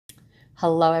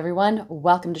Hello everyone,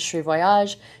 welcome to CHERI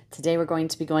Voyage. Today we're going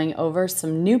to be going over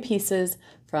some new pieces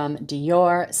from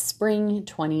Dior Spring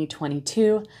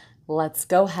 2022. Let's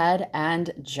go ahead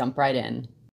and jump right in.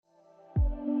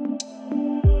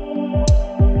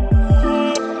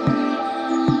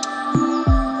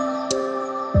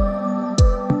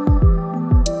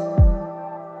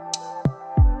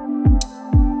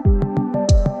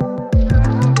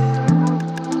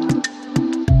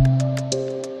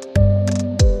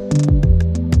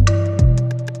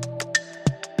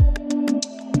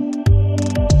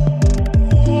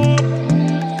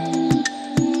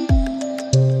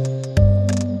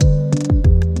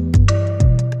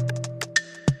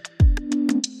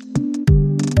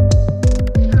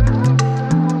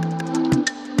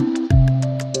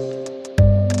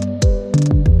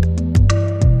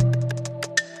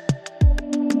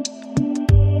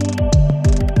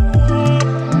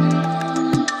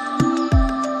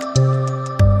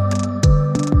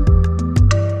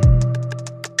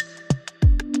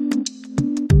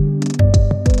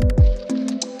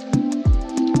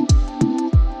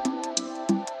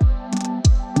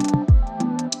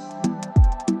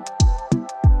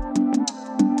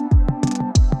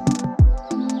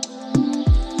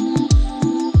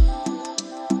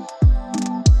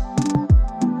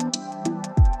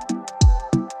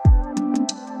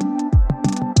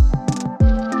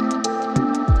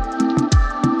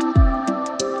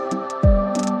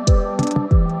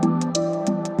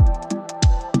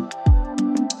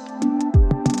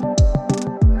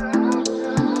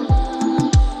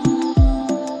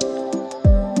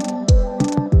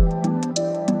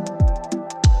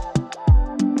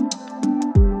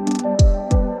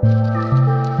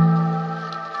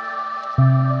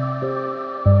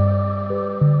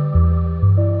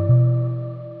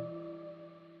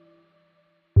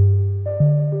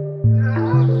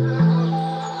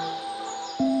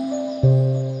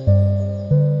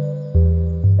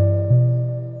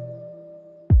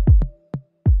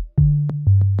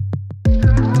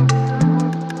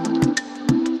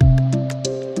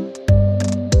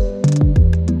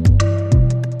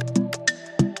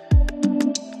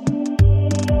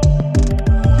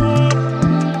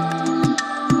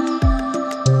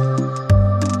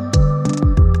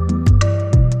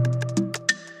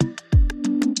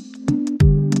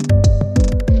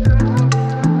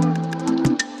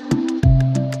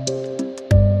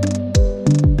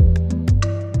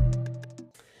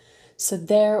 So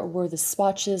there were the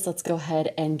swatches. Let's go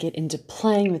ahead and get into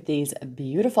playing with these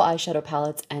beautiful eyeshadow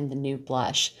palettes and the new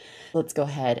blush. Let's go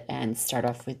ahead and start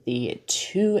off with the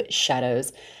two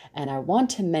shadows. And I want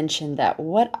to mention that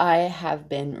what I have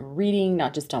been reading,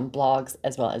 not just on blogs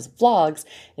as well as vlogs,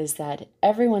 is that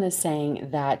everyone is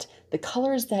saying that the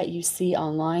colors that you see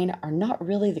online are not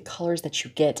really the colors that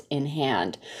you get in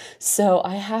hand. So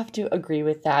I have to agree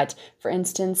with that. For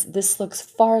instance, this looks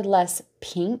far less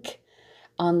pink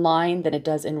online than it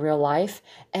does in real life,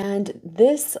 and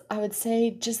this, I would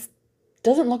say, just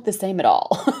doesn't look the same at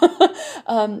all.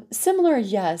 Similar,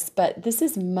 yes, but this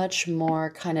is much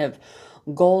more kind of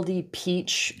goldy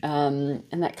peach and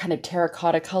that kind of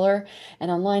terracotta color, and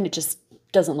online it just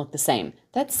doesn't look the same.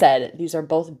 That said, these are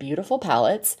both beautiful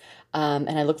palettes,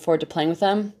 and I look forward to playing with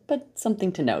them, but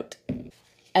something to note.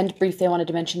 And briefly, I wanted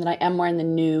to mention that I am wearing the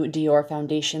new Dior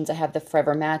foundations. I have the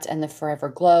Forever Matte and the Forever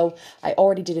Glow. I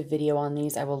already did a video on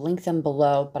these. I will link them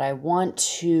below, but I want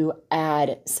to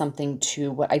add something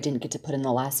to what I didn't get to put in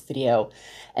the last video.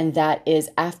 And that is,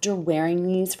 after wearing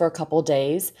these for a couple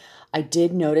days, I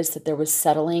did notice that there was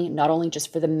settling, not only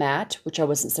just for the matte, which I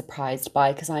wasn't surprised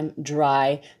by because I'm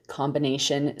dry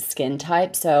combination skin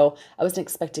type. So I wasn't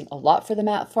expecting a lot for the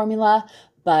matte formula,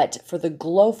 but for the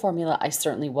glow formula, I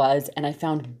certainly was, and I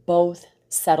found both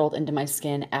settled into my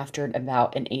skin after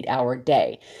about an 8-hour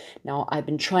day. Now, I've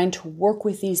been trying to work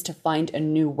with these to find a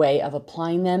new way of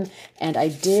applying them, and I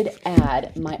did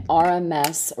add my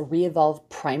RMS Re-Evolve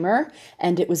Primer,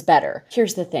 and it was better.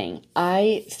 Here's the thing.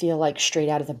 I feel like straight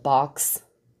out of the box,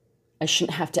 I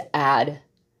shouldn't have to add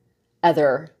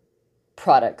other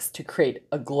products to create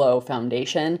a glow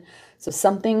foundation. So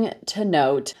something to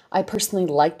note, I personally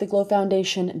like the glow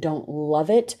foundation, don't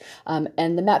love it.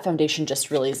 And the matte foundation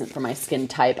just really isn't for my skin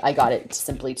type. I got it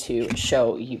simply to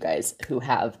show you guys who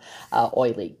have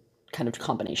oily kind of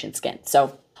combination skin.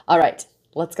 So, all right,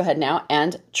 let's go ahead now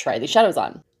and try these shadows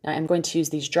on. Now I'm going to use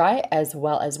these dry as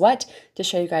well as wet to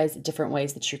show you guys different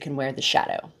ways that you can wear the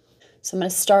shadow. So I'm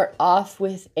going to start off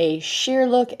with a sheer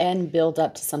look and build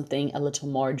up to something a little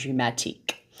more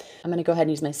dramatique. I'm going to go ahead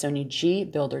and use my SONIA G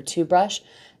Builder 2 brush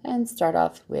and start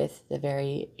off with the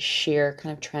very sheer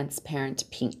kind of transparent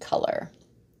pink color.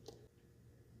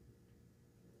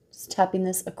 Just tapping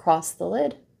this across the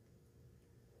lid.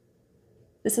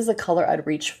 This is a color I'd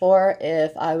reach for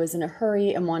if I was in a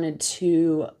hurry and wanted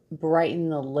to brighten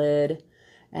the lid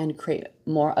and create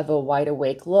more of a wide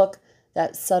awake look.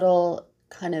 That subtle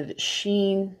kind of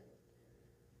sheen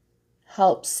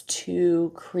helps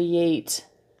to create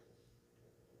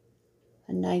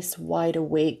a nice wide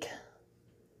awake,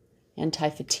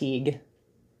 anti-fatigue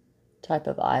type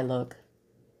of eye look.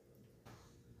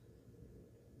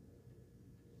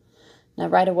 Now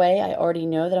right away, I already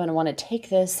know that I'm going to want to take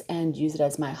this and use it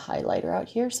as my highlighter out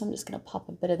here. So I'm just going to pop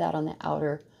a bit of that on the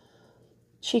outer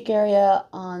cheek area,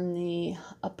 on the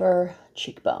upper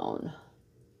cheekbone.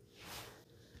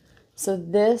 So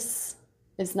this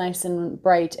is nice and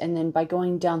bright, and then by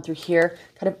going down through here,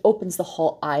 kind of opens the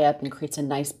whole eye up and creates a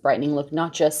nice brightening look,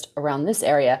 not just around this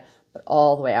area, but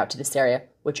all the way out to this area,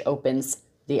 which opens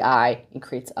the eye and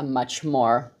creates a much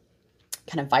more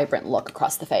kind of vibrant look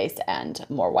across the face and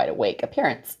more wide awake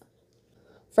appearance.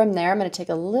 From there, I'm going to take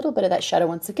a little bit of that shadow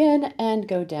once again and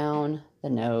go down the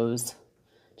nose,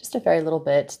 just a very little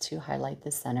bit to highlight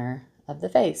the center of the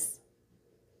face.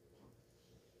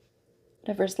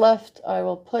 Whatever's left, I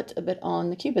will put a bit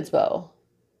on the Cupid's bow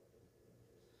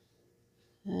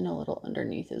and a little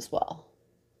underneath as well.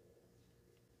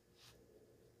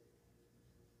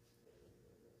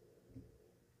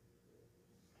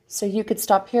 So you could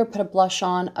stop here, put a blush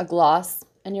on, a gloss,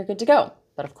 and you're good to go.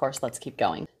 But of course, let's keep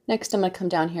going. Next, I'm going to come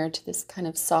down here to this kind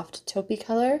of soft taupey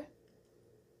color.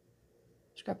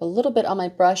 Just grab a little bit on my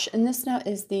brush, and this now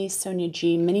is the Sonia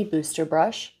G Mini Booster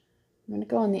Brush. I'm going to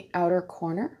go on the outer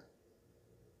corner.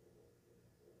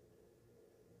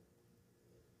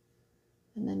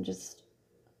 And then just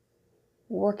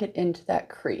work it into that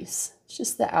crease. It's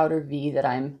just the outer V that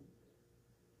I'm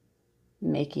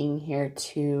making here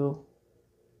to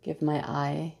give my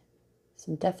eye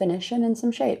some definition and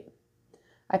some shape.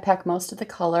 I pack most of the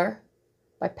color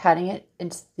by patting it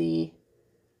into the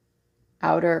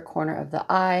outer corner of the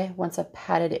eye. Once I've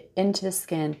patted it into the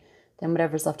skin, then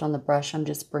whatever's left on the brush, I'm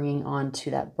just bringing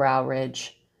onto that brow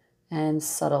ridge and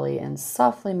subtly and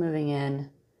softly moving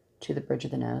in to the bridge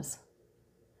of the nose.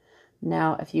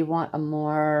 Now, if you want a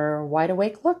more wide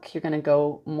awake look, you're going to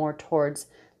go more towards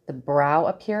the brow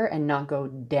up here and not go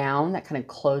down. That kind of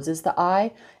closes the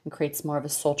eye and creates more of a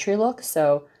sultry look.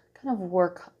 So kind of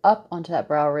work up onto that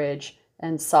brow ridge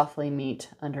and softly meet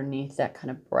underneath that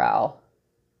kind of brow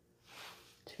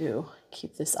to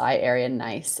keep this eye area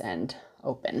nice and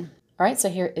open. All right, so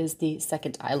here is the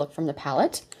second eye look from the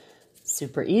palette.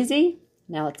 Super easy.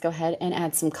 Now let's go ahead and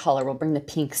add some color. We'll bring the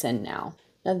pinks in now.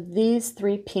 Now these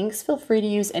three pinks, feel free to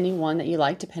use any one that you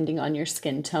like depending on your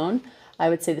skin tone. I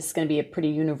would say this is going to be a pretty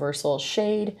universal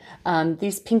shade.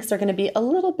 These pinks are going to be a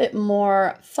little bit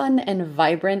more fun and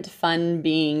vibrant, fun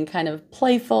being kind of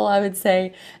playful, I would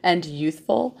say, and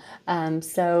youthful.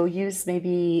 So use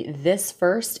maybe this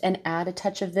first and add a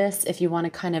touch of this if you want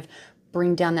to kind of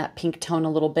bring down that pink tone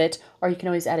a little bit, or you can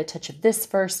always add a touch of this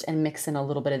first and mix in a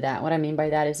little bit of that. What I mean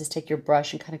by that is just take your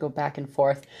brush and kind of go back and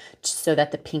forth so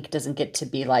that the pink doesn't get to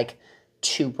be like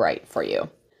too bright for you.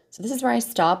 So this is where I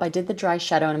stop. I did the dry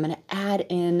shadow and I'm going to add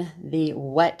in the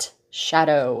wet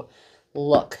shadow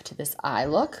look to this eye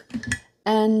look.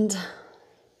 And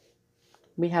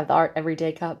we have the Art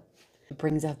Everyday cup. It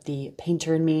brings out the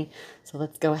painter in me. So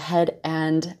let's go ahead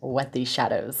and wet these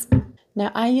shadows. Now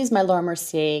I use my Laura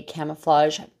Mercier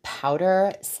Camouflage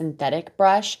Powder Synthetic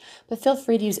brush, but feel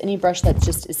free to use any brush that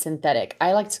just is synthetic.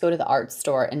 I like to go to the art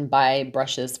store and buy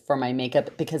brushes for my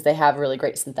makeup because they have really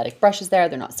great synthetic brushes there.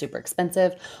 They're not super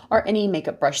expensive, or any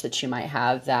makeup brush that you might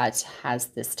have that has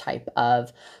this type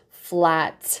of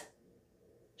flat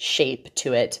shape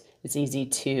to it. It's easy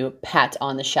to pat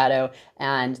on the shadow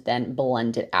and then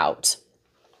blend it out.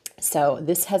 So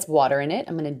this has water in it.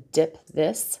 I'm going to dip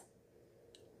this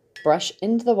brush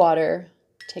into the water,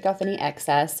 take off any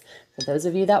excess. For those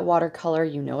of you that watercolor,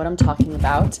 you know what I'm talking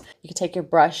about. You can take your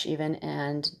brush even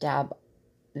and dab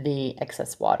the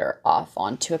excess water off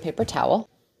onto a paper towel.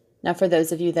 Now for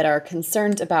those of you that are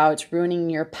concerned about ruining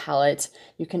your palette,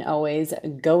 you can always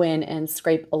go in and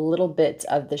scrape a little bit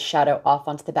of the shadow off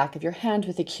onto the back of your hand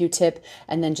with a Q-tip,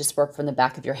 and then just work from the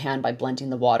back of your hand by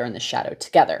blending the water and the shadow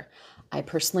together. I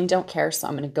personally don't care, so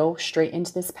I'm going to go straight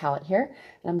into this palette here,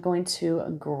 and I'm going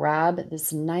to grab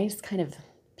this nice kind of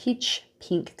peach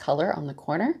pink color on the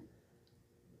corner.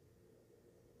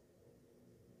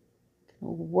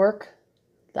 Work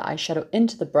the eyeshadow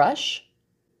into the brush.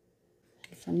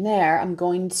 From there, I'm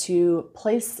going to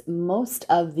place most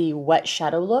of the wet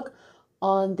shadow look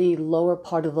on the lower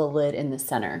part of the lid in the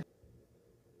center.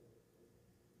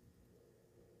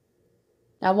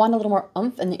 Now I want a little more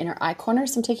oomph in the inner eye corner,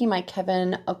 so I'm taking my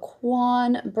Kevyn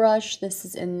Aucoin brush. This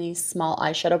is in the small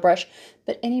eyeshadow brush,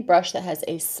 but any brush that has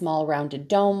a small rounded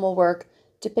dome will work.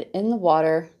 Dip it in the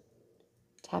water,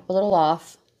 tap a little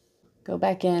off, go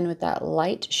back in with that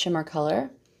light shimmer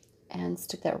color, and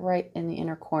stick that right in the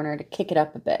inner corner to kick it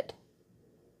up a bit.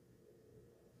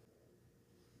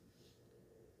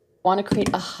 Want to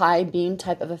create a high beam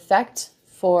type of effect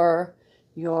for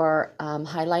your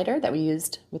highlighter that we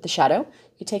used with the shadow.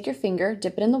 You take your finger,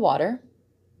 dip it in the water,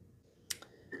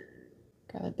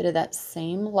 grab a bit of that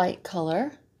same light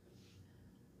color,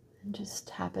 and just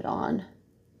tap it on.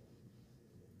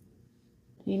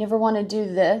 You never want to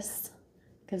do this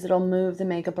because it'll move the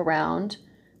makeup around.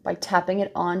 By tapping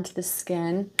it onto the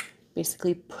skin,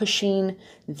 basically pushing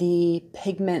the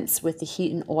pigments with the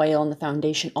heat and oil and the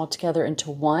foundation all together into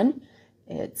one.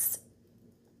 It's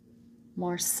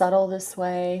more subtle this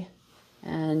way,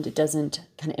 and it doesn't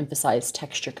kind of emphasize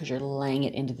texture because you're laying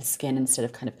it into the skin instead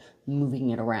of kind of moving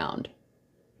it around.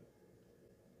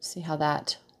 See how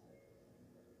that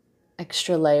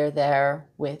extra layer there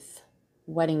with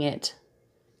wetting it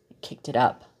kicked it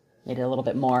up, made it a little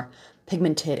bit more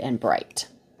pigmented and bright.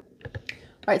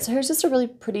 All right, so here's just a really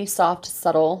pretty soft,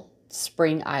 subtle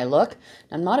spring eye look.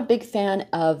 Now, I'm not a big fan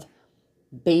of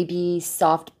baby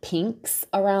soft pinks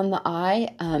around the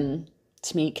eye.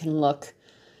 To me, it can look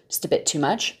just a bit too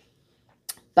much.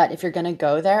 But if you're gonna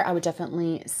go there, I would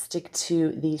definitely stick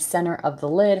to the center of the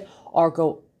lid or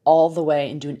go all the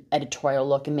way and do an editorial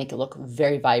look and make it look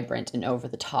very vibrant and over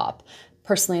the top.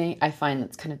 Personally, I find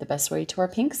that's kind of the best way to wear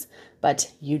pinks,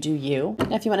 but you do you.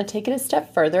 Now, if you want to take it a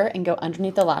step further and go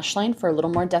underneath the lash line for a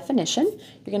little more definition,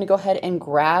 you're going to go ahead and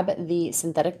grab the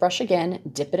synthetic brush again,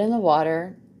 dip it in the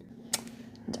water,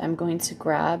 and I'm going to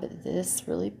grab this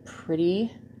really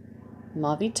pretty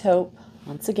mauve taupe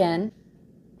once again.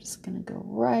 I'm just going to go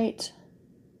right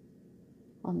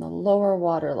on the lower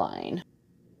waterline.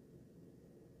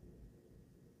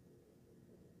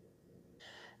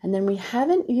 And then we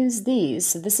haven't used these,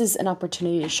 so this is an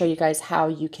opportunity to show you guys how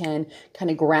you can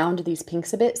kind of ground these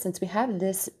pinks a bit. Since we have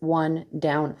this one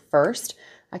down first,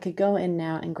 I could go in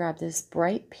now and grab this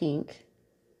bright pink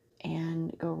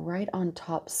and go right on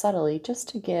top subtly just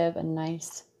to give a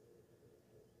nice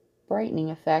brightening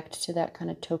effect to that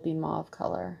kind of taupey mauve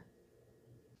color.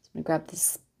 So I'm going to grab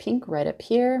this pink right up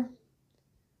here,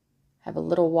 have a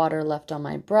little water left on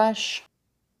my brush.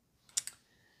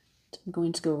 I'm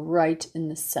going to go right in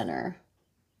the center.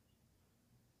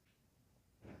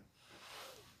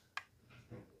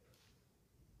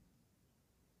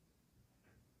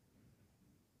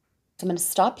 So I'm going to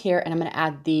stop here and I'm going to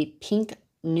add the pink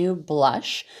new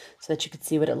blush so that you could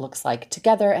see what it looks like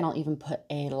together, and I'll even put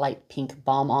a light pink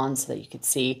balm on so that you could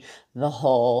see the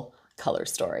whole color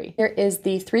story. Here is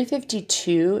the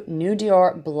 352 new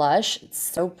Dior blush. It's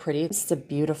so pretty. This is a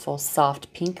beautiful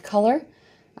soft pink color.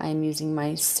 I'm using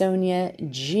my Sonia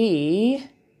G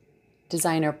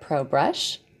Designer Pro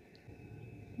brush.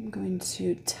 I'm going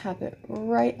to tap it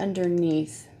right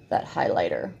underneath that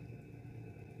highlighter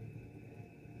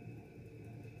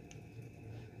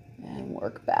and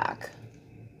work back.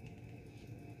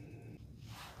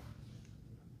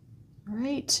 All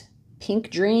right,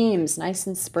 pink dreams, nice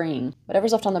and spring.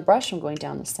 Whatever's left on the brush, I'm going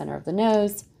down the center of the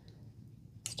nose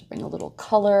just to bring a little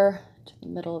color to the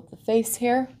middle of the face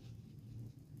here.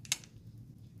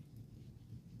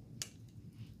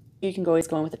 You can always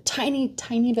go in with a tiny,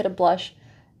 tiny bit of blush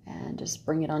and just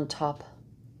bring it on top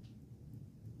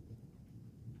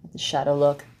of the shadow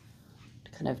look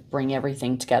to kind of bring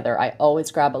everything together. I always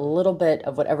grab a little bit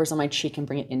of whatever's on my cheek and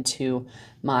bring it into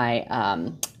my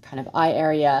kind of eye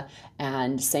area,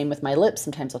 and same with my lips.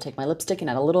 Sometimes I'll take my lipstick and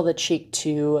add a little of the cheek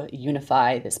to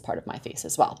unify this part of my face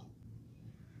as well.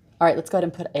 All right, let's go ahead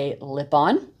and put a lip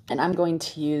on. And I'm going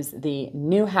to use the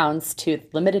new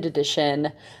Houndstooth limited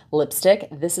edition lipstick.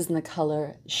 This is in the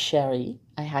color CHERI.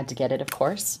 I had to get it, of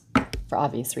course, for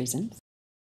obvious reasons.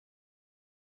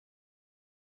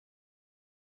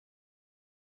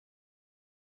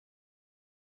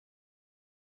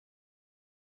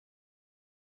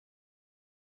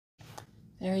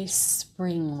 Very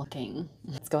spring looking.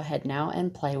 Let's go ahead now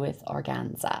and play with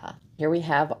organza. Here we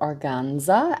have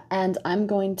organza, and I'm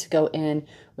going to go in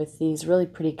with these really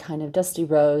pretty kind of dusty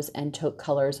rose and taupe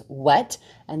colors wet,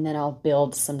 and then I'll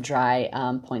build some dry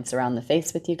points around the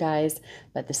face with you guys,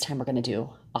 but this time we're going to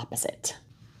do opposite.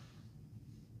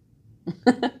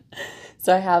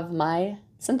 So I have my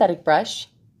synthetic brush,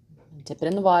 dip it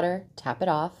in the water, tap it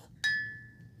off.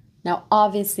 Now,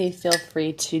 obviously, feel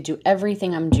free to do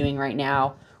everything I'm doing right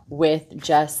now with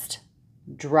just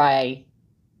dry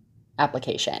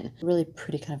application. Really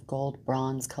pretty kind of gold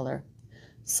bronze color.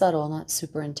 subtle, not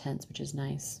super intense, which is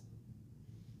nice.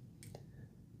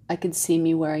 I could see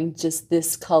me wearing just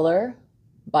this color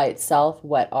by itself,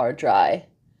 wet or dry.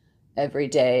 Every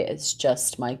day is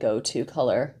just my go-to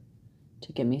color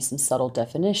to give me some subtle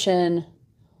definition,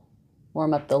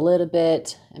 warm up the lid a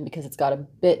bit, and because it's got a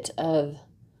bit of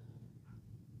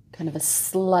kind of a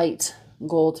slight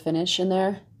gold finish in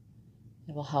there,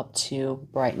 it will help to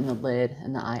brighten the lid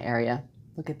and the eye area.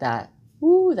 Look at that.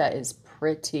 Ooh, that is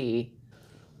pretty.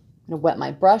 I'm gonna wet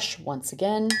my brush once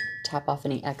again, tap off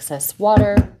any excess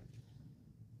water.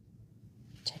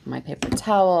 Take my paper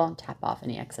towel, tap off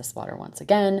any excess water once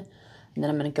again. And then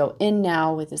I'm gonna go in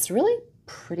now with this really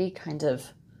pretty kind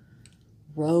of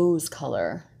rose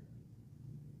color,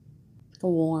 like a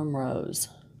warm rose.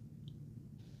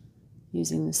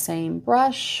 Using the same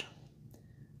brush,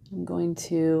 I'm going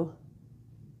to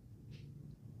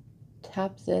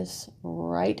tap this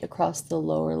right across the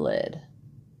lower lid.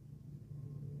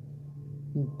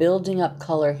 Building up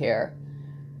color here,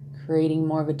 creating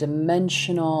more of a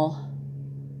dimensional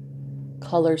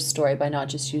color story by not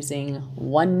just using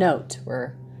one note.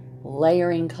 We're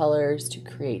layering colors to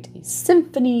create a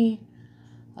symphony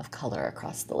of color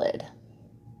across the lid.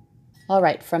 All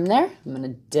right, from there, I'm going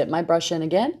to dip my brush in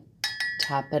again,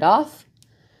 tap it off.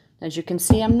 As you can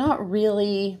see, I'm not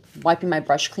really wiping my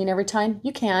brush clean every time.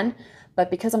 You can, but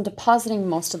because I'm depositing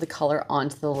most of the color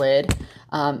onto the lid,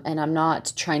 and I'm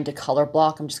not trying to color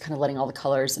block, I'm just kind of letting all the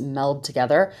colors meld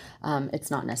together.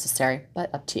 It's not necessary,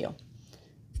 but up to you.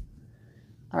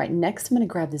 All right, next I'm going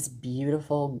to grab this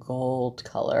beautiful gold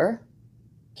color.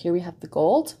 Here we have the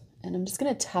gold, and I'm just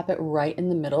going to tap it right in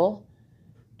the middle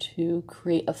to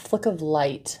create a flick of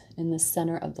light in the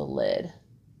center of the lid.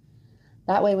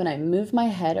 That way when I move my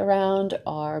head around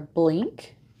or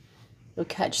blink, you'll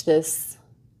catch this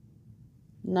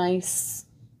nice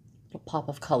little pop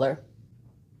of color.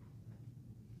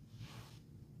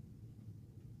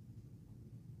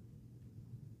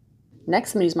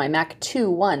 Next, I'm going to use my MAC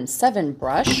 217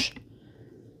 brush,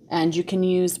 and you can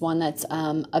use one that's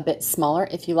a bit smaller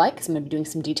if you like, because I'm going to be doing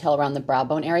some detail around the brow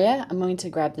bone area. I'm going to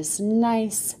grab this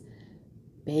nice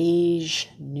beige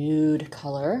nude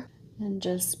color and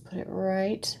just put it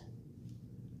right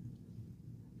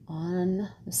on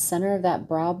the center of that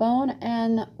brow bone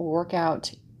and work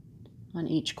out on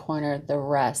each corner the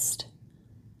rest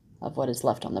of what is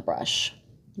left on the brush.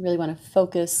 You really want to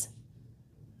focus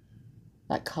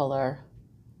that color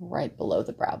right below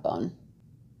the brow bone.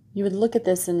 You would look at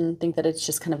this and think that it's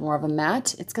just kind of more of a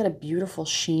matte. It's got a beautiful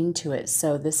sheen to it.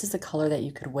 So this is a color that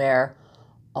you could wear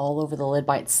all over the lid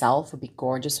by itself. It would be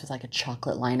gorgeous with like a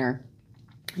chocolate liner.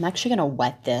 I'm actually going to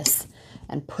wet this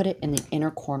and put it in the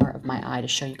inner corner of my eye to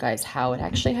show you guys how it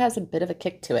actually has a bit of a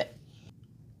kick to it.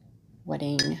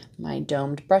 Wetting my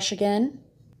domed brush again.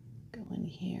 Go in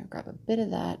here, grab a bit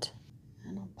of that,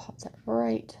 and I'll pop that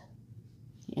right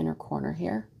in the inner corner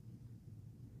here.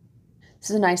 This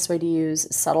is a nice way to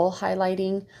use subtle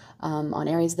highlighting on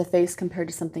areas of the face compared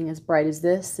to something as bright as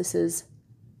this. This is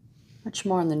much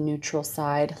more on the neutral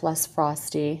side, less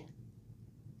frosty,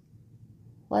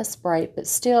 less bright, but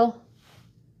still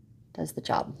does the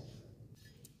job.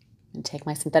 And take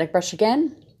my synthetic brush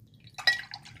again,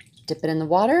 dip it in the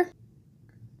water,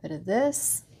 a bit of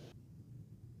this.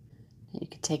 You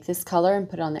could take this color and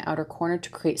put it on the outer corner to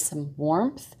create some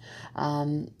warmth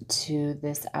to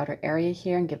this outer area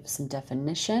here and give some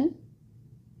definition.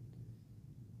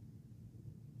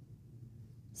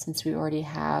 Since we already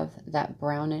have that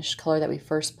brownish color that we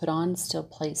first put on still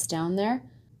placed down there,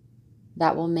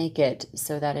 that will make it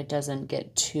so that it doesn't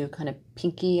get too kind of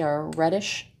pinky or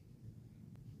reddish.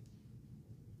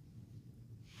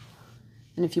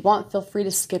 And if you want, feel free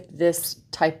to skip this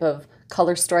type of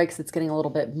color story because it's getting a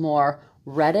little bit more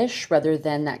reddish rather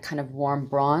than that kind of warm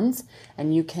bronze.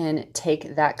 And you can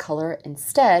take that color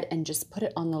instead and just put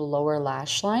it on the lower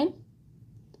lash line.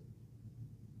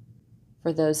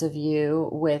 For those of you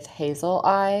with hazel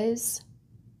eyes,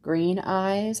 green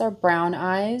eyes, or brown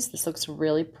eyes, this looks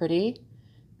really pretty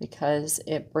because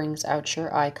it brings out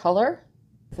your eye color.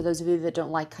 For those of you that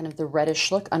don't like kind of the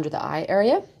reddish look under the eye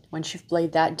area, once you've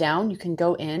laid that down, you can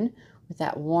go in with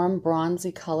that warm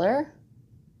bronzy color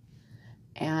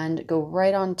and go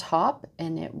right on top,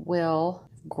 and it will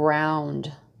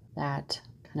ground that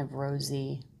kind of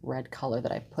rosy red color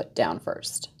that I put down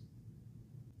first.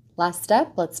 Last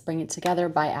step, let's bring it together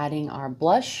by adding our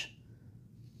blush.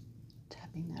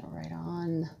 Tapping that right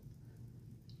on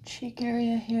the cheek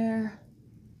area here.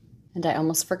 And I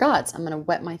almost forgot, so I'm going to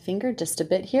wet my finger just a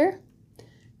bit here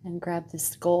and grab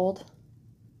this gold,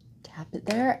 tap it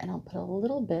there, and I'll put a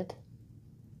little bit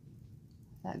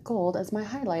of that gold as my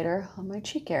highlighter on my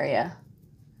cheek area.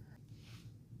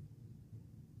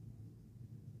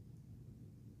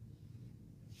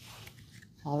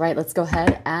 All right, let's go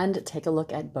ahead and take a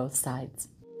look at both sides.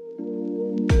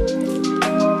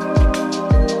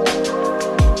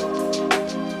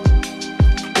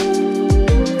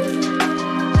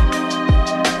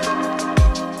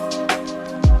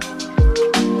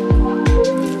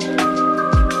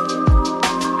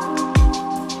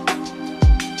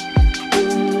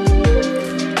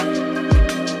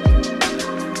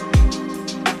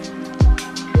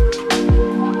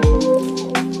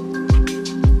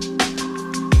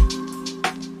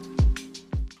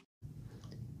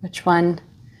 Which one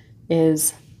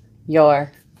is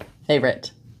your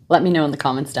favorite? Let me know in the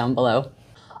comments down below.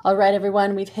 All right,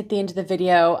 everyone, we've hit the end of the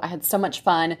video. I had so much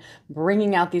fun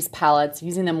bringing out these palettes,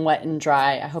 using them wet and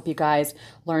dry. I hope you guys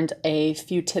learned a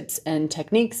few tips and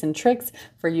techniques and tricks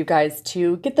for you guys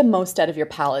to get the most out of your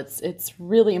palettes. It's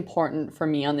really important for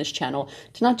me on this channel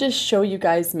to not just show you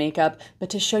guys makeup,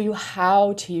 but to show you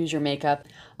how to use your makeup.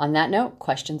 On that note,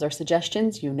 questions or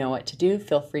suggestions, you know what to do.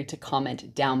 Feel free to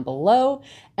comment down below.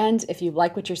 And if you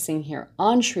like what you're seeing here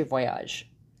on CHERI Voyage,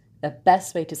 the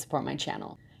best way to support my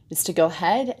channel is to go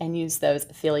ahead and use those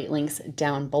affiliate links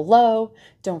down below.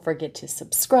 Don't forget to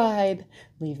subscribe,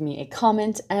 leave me a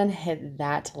comment, and hit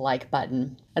that like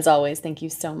button. As always, thank you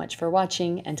so much for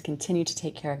watching, and continue to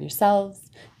take care of yourselves,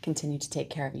 continue to take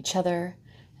care of each other,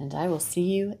 and I will see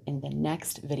you in the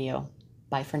next video.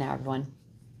 Bye for now, everyone.